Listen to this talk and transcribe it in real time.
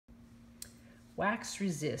wax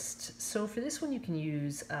resist. So for this one, you can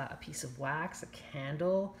use a piece of wax, a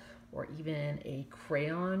candle, or even a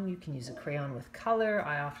crayon. You can use a crayon with color.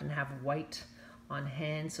 I often have white on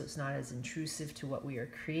hand, so it's not as intrusive to what we are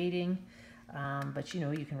creating. But you know,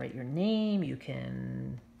 you can write your name, you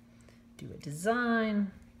can do a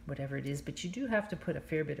design, whatever it is, but you do have to put a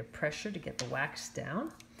fair bit of pressure to get the wax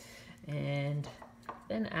down. And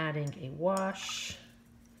then adding a wash.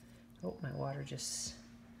 Oh, my water just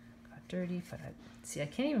got dirty, but see, I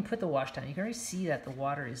can't even put the wash down. You can already see that the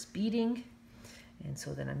water is beating. And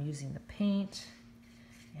so then I'm using the paint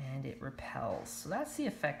and it repels. So that's the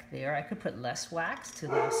effect there. I could put less wax to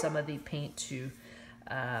allow some of the paint to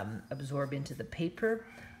absorb into the paper.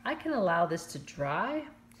 I can allow this to dry,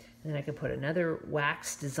 and then I can put another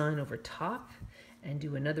wax design over top and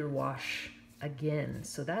do another wash again.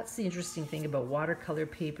 So that's the interesting thing about watercolor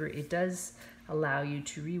paper. It does allow you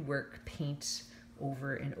to rework paint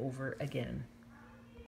over and over again.